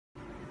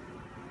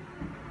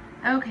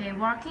Okay,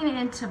 walking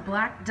into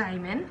Black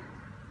Diamond,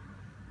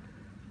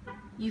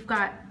 you've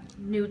got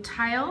new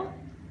tile,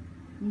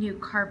 new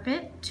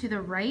carpet. To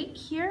the right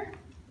here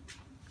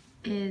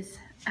is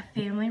a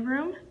family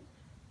room,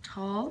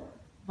 tall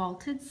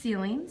vaulted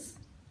ceilings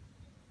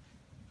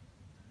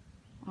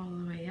all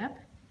the way up.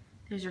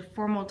 There's your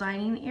formal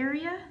dining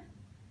area.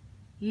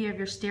 You have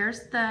your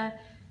stairs. The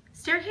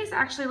staircase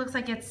actually looks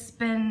like it's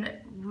been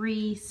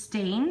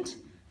re-stained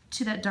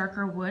to that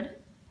darker wood.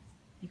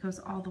 It goes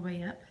all the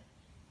way up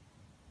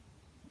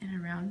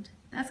and around.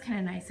 That's kind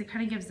of nice. It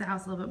kind of gives the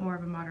house a little bit more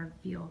of a modern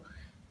feel.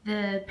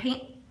 The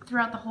paint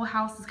throughout the whole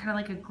house is kind of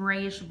like a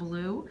grayish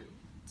blue.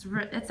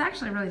 It's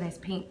actually a really nice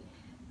paint.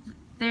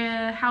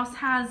 The house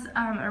has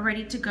a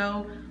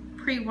ready-to-go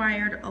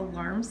pre-wired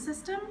alarm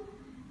system,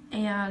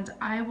 and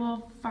I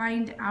will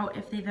find out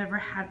if they've ever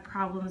had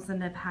problems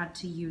and have had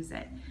to use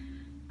it.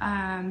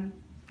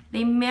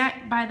 They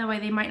might, by the way,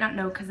 they might not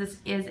know because this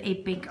is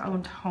a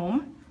bank-owned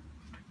home.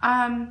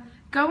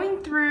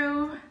 Going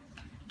through,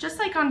 just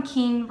like on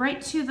King,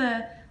 right to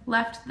the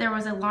left there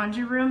was a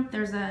laundry room.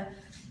 There's a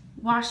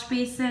wash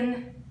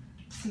basin,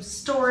 some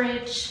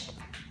storage,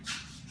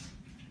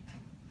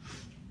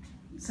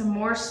 some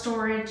more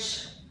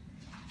storage,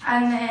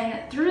 and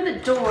then through the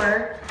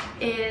door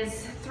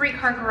is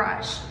 3-car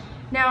garage.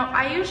 Now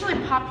I usually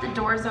pop the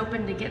doors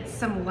open to get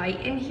some light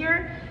in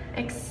here,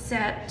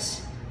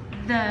 except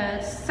the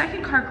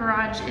 2nd car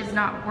garage is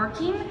not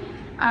working.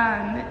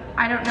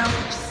 I don't know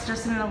if it's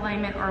just in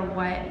alignment or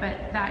what,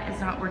 but that is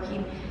not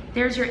working.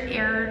 There's your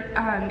air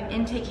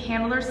intake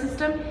handler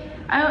system.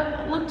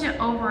 I looked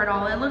over it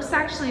all. It looks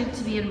actually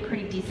to be in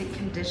pretty decent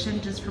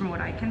condition just from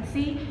what I can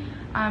see.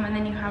 And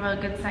then you have a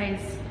good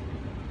size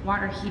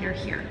water heater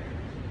here.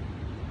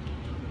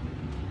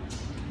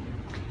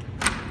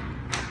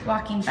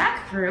 Walking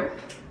back through,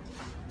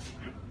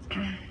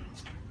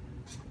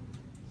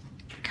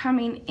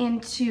 coming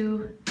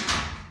into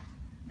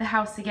the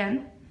house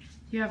again,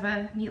 you have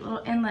a neat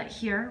little inlet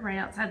here right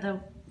outside the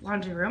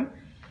laundry room.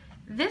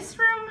 This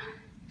room,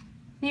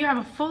 you have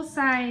a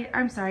full-size,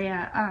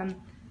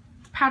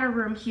 powder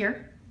room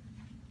here.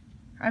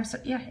 I'm so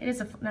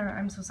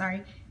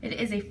sorry. It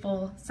is a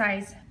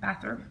full-size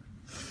bathroom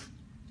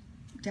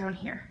down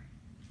here.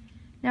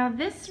 Now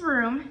this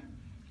room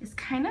is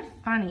kind of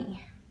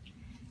funny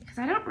because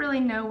I don't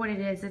really know what it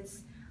is.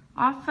 It's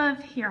off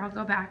of here. I'll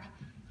go back.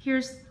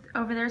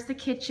 Over there's the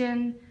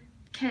kitchen,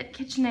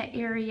 kitchenette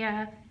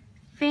area,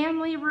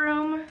 family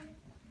room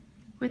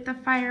with the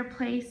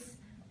fireplace,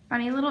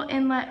 funny little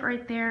inlet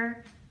right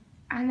there.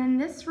 And then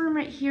this room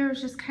right here is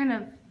just kind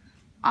of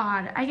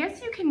odd. I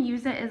guess you can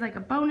use it as like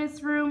a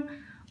bonus room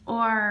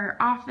or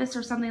office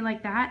or something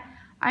like that.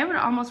 I would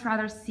almost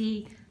rather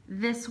see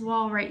this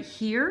wall right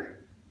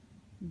here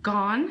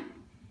gone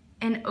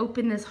and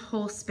open this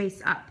whole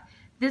space up.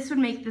 This would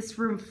make this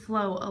room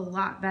flow a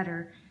lot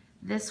better.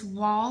 This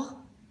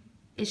wall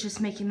is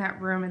just making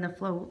that room and the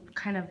flow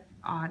kind of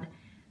odd.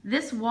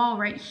 This wall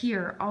right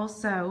here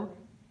also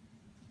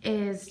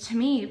is, to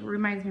me,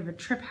 reminds me of a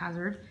trip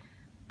hazard,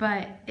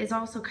 but is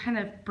also kind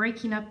of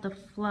breaking up the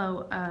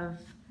flow of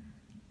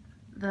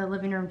the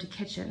living room to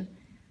kitchen.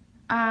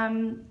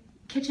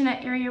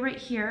 Kitchenette area right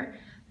here,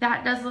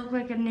 that does look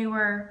like a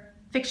newer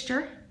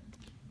fixture.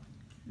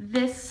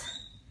 This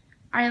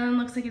island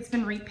looks like it's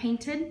been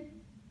repainted.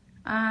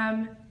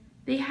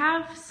 They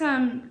have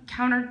some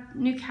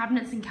new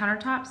cabinets and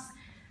countertops.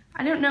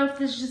 I don't know if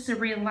this is just a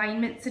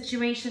realignment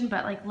situation,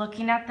 but like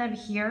looking at them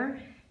here,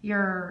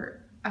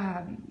 your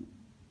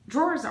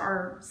drawers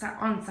are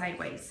on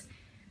sideways.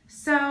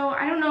 So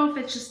I don't know if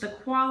it's just the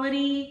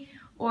quality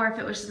or if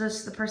it was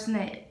just the person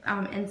that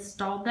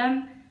installed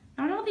them.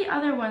 Not all the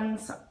other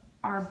ones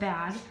are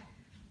bad.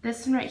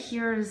 This one right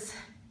here is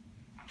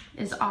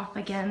off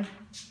again.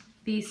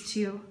 These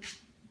two,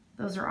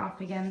 those are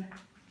off again.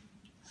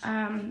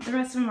 The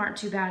rest of them aren't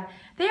too bad.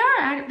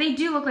 They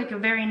do look like a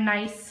very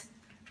nice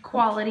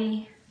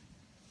quality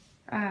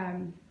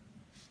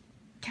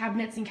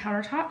cabinets and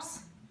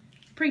countertops.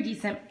 Pretty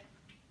decent.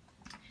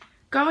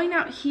 Going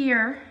out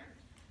here,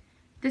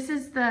 this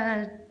is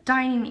the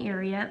dining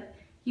area.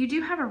 You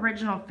do have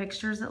original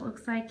fixtures, it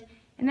looks like,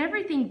 and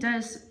everything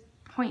does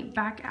point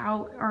back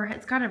out, or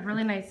it's got a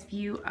really nice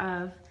view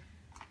of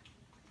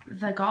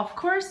the golf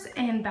course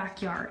and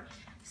backyard.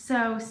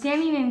 So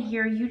standing in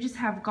here, you just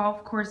have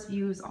golf course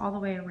views all the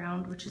way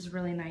around, which is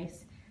really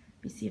nice.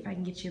 Let me see if I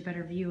can get you a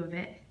better view of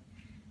it.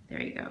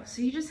 There you go.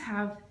 So you just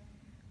have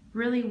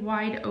really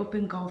wide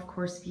open golf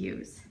course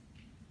views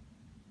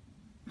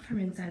from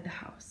inside the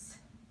house.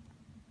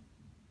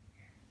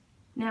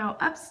 Now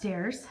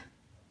upstairs,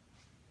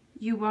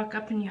 you walk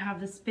up and you have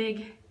this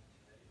big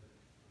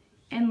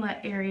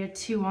inlet area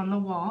too on the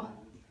wall.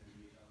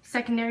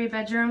 Secondary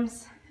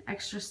bedrooms,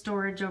 extra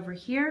storage over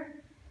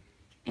here,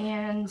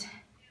 and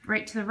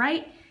right to the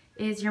right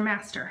is your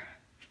master.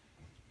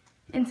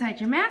 Inside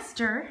your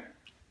master,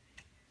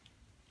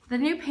 the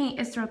new paint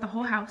is throughout the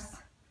whole house,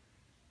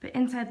 but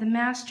inside the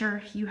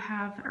master you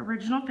have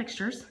original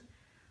fixtures,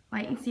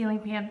 light and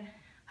ceiling fan,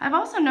 I've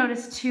also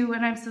noticed too,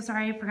 and I'm so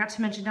sorry I forgot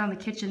to mention down in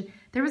the kitchen,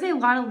 there was a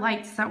lot of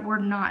lights that were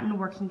not in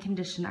working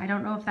condition. I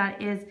don't know if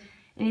that is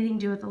anything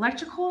to do with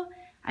electrical.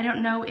 I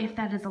don't know if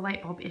that is a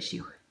light bulb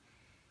issue.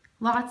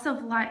 Lots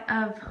of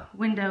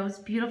windows,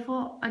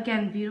 beautiful,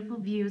 again, beautiful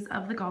views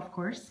of the golf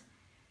course,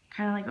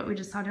 kind of like what we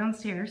just saw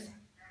downstairs.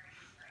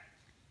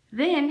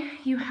 Then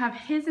you have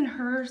his and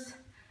hers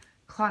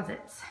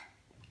closets,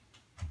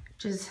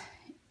 which is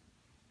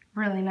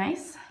really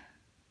nice.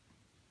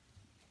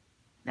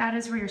 That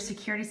is where your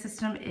security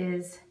system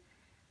is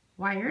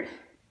wired.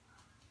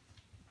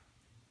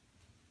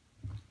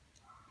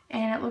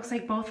 And it looks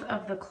like both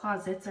of the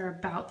closets are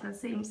about the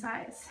same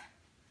size.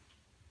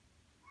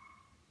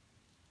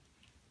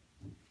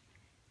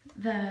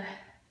 The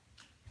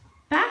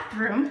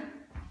bathroom,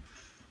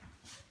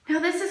 now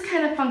this is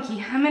kind of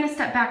funky. I'm gonna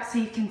step back so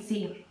you can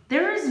see.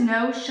 There is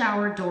no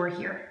shower door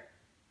here.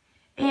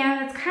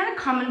 And it's kind of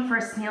common for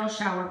a snail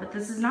shower, but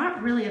this is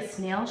not really a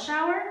snail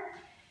shower.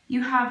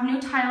 You have new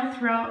tile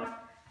throughout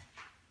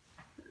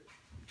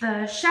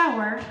the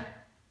shower,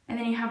 and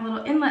then you have a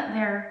little inlet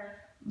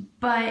there.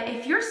 But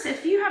if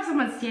you have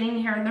someone standing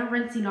here and they're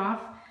rinsing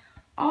off,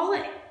 all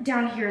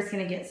down here is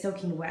gonna get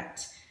soaking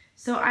wet.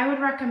 So I would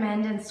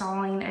recommend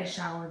installing a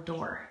shower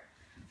door.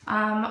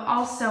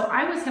 Also,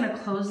 I was gonna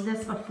close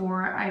this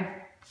before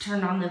I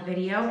turned on the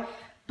video,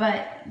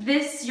 but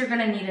this, you're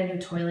gonna need a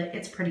new toilet.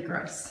 It's pretty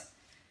gross.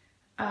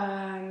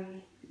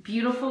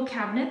 Beautiful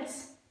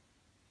cabinets.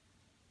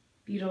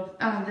 Beautiful.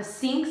 The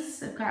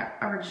sinks have got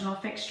original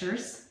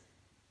fixtures.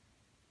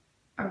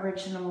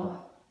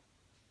 Original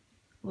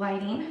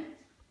lighting.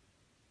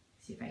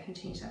 See if I can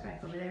change that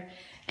back over there.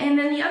 And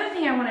then the other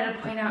thing I wanted to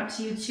point out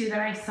to you too that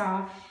I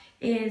saw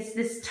is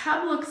this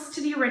tub looks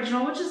to the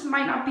original, which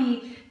might not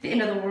be the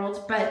end of the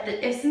world, but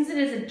since it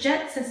is a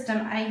jet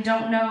system, I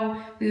don't know,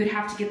 we would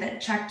have to get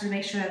that checked to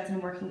make sure that's in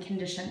working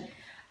condition.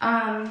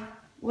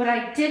 What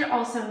I did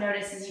also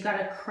notice is you got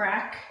a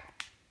crack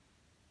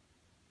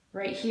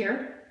right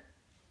here.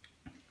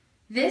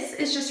 This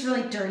is just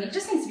really dirty, it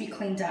just needs to be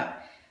cleaned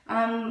up.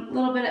 A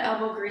little bit of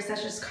elbow grease,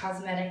 that's just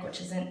cosmetic,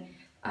 which isn't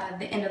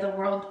the end of the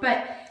world.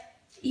 But,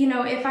 you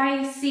know, if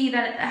I see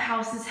that a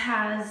house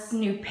has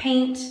new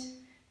paint,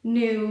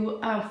 new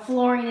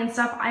flooring and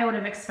stuff, I would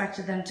have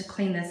expected them to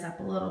clean this up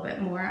a little bit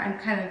more. I'm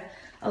kind of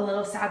a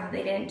little sad that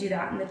they didn't do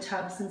that in the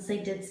tub since they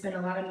did spend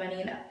a lot of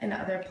money in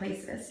other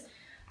places.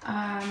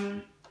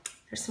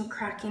 There's some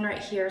cracking right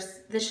here.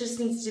 This just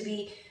needs to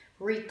be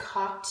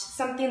recaulked,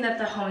 something that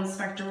the home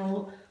inspector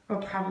will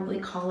probably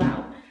call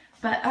out.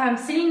 But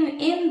sitting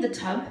in the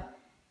tub,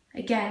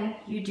 again,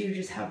 you do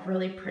just have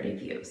really pretty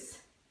views.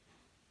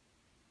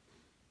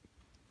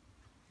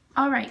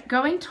 All right,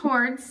 going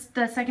towards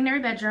the secondary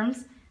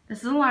bedrooms,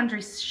 this is a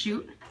laundry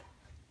chute.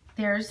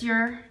 There's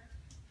your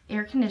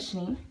air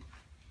conditioning.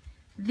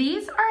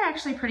 These are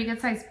actually pretty good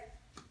sized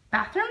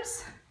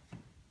bathrooms.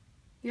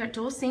 You got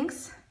dual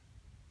sinks,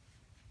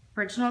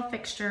 original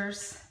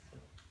fixtures,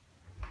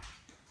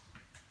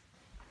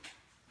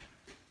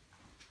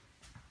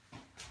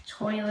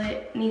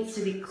 toilet needs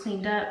to be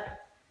cleaned up,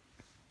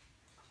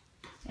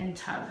 and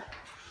tub.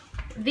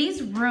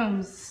 These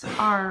rooms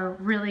are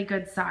really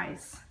good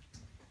size.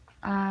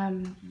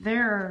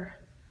 They're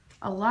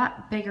a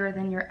lot bigger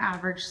than your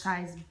average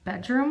size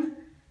bedroom.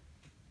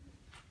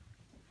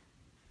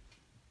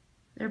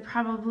 They're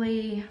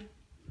probably,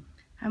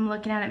 I'm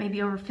looking at it,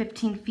 maybe over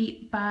 15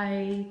 feet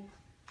by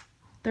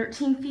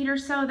 13 feet or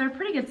so. They're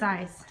pretty good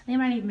size. They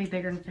might even be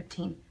bigger than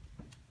 15.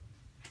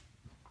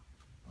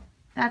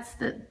 That's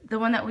the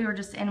one that we were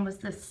just in was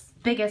this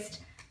biggest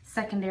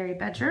secondary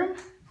bedroom.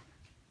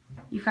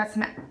 You've got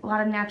a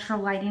lot of natural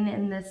lighting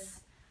in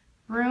this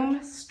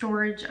room,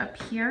 storage up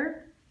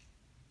here.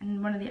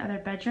 In one of the other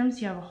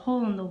bedrooms, you have a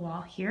hole in the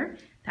wall here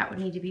that would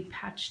need to be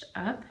patched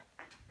up.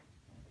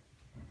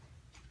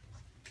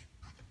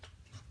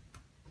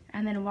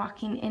 And then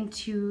walking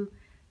into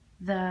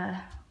the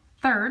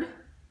third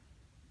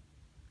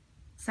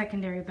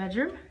secondary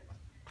bedroom,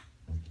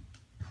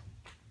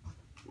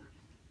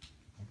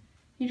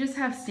 you just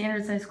have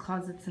standard size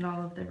closets in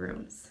all of the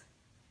rooms.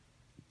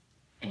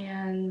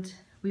 And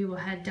we will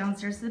head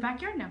downstairs to the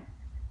backyard now.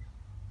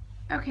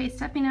 Okay,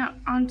 stepping out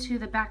onto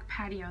the back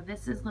patio.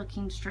 This is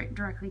looking straight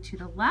directly to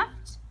the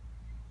left.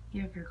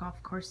 You have your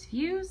golf course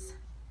views.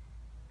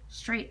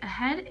 Straight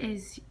ahead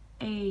is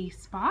a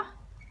spa.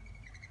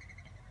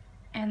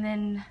 And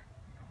then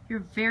your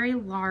very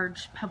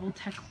large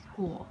PebbleTech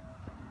pool.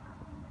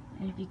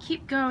 And if you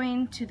keep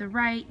going to the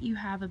right, you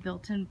have a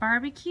built-in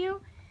barbecue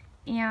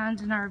and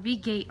an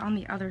RV gate on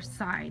the other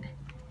side.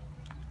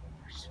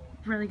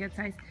 Really good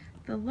size.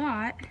 The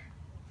lot,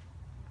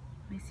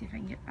 let me see if I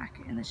can get back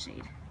in the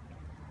shade.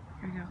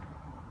 There we go.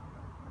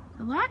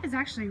 The lot is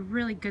actually a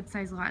really good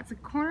sized lot. It's a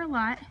corner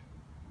lot.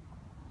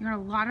 You got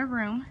a lot of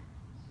room.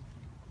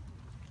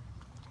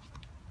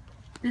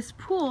 This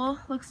pool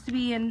looks to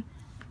be in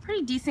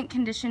pretty decent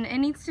condition. It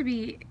needs to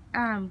be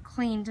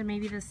cleaned, and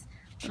maybe this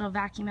little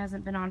vacuum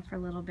hasn't been on for a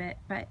little bit,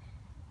 but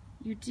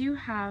you do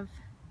have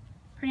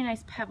pretty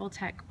nice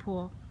PebbleTech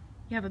pool.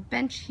 You have a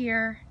bench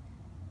here,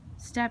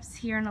 steps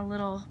here and a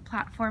little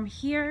platform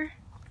here.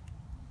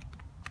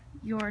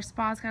 Your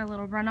spa's got a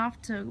little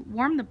runoff to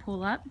warm the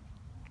pool up.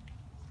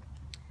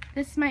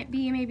 This might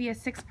be maybe a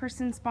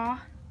 6-person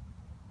spa.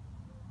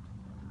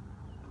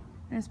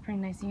 That's pretty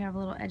nice. You have a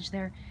little edge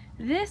there.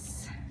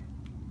 This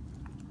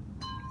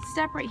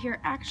step right here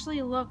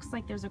actually looks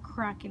like there's a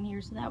crack in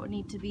here, so that would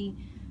need to be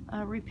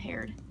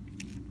repaired.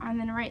 And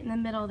then right in the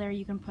middle there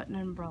you can put an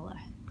umbrella.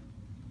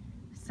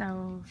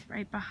 So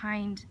right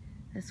behind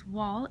this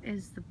wall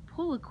is the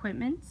pool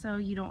equipment, so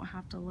you don't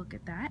have to look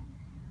at that.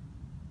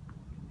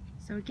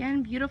 So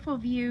again, beautiful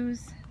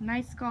views,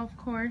 nice golf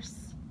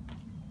course,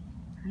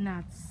 and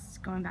that's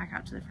going back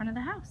out to the front of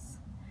the house.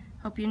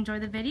 Hope you enjoy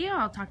the video.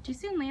 I'll talk to you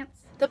soon,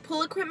 Lance. The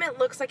pool equipment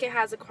looks like it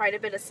has quite a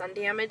bit of sun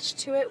damage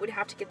to it. We'd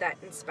have to get that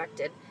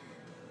inspected.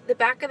 The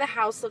back of the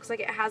house looks like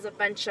it has a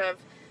bunch of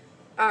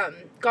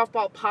golf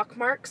ball pock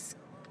marks.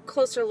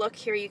 Closer look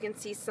here, you can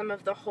see some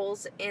of the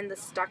holes in the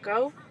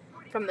stucco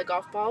from the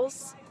golf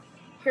balls.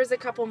 Here's a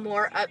couple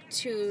more up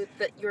to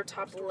your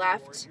top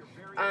left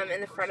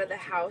in the front of the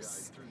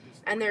house.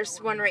 And there's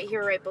one right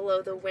here right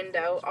below the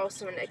window,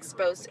 also an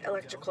exposed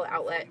electrical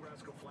outlet.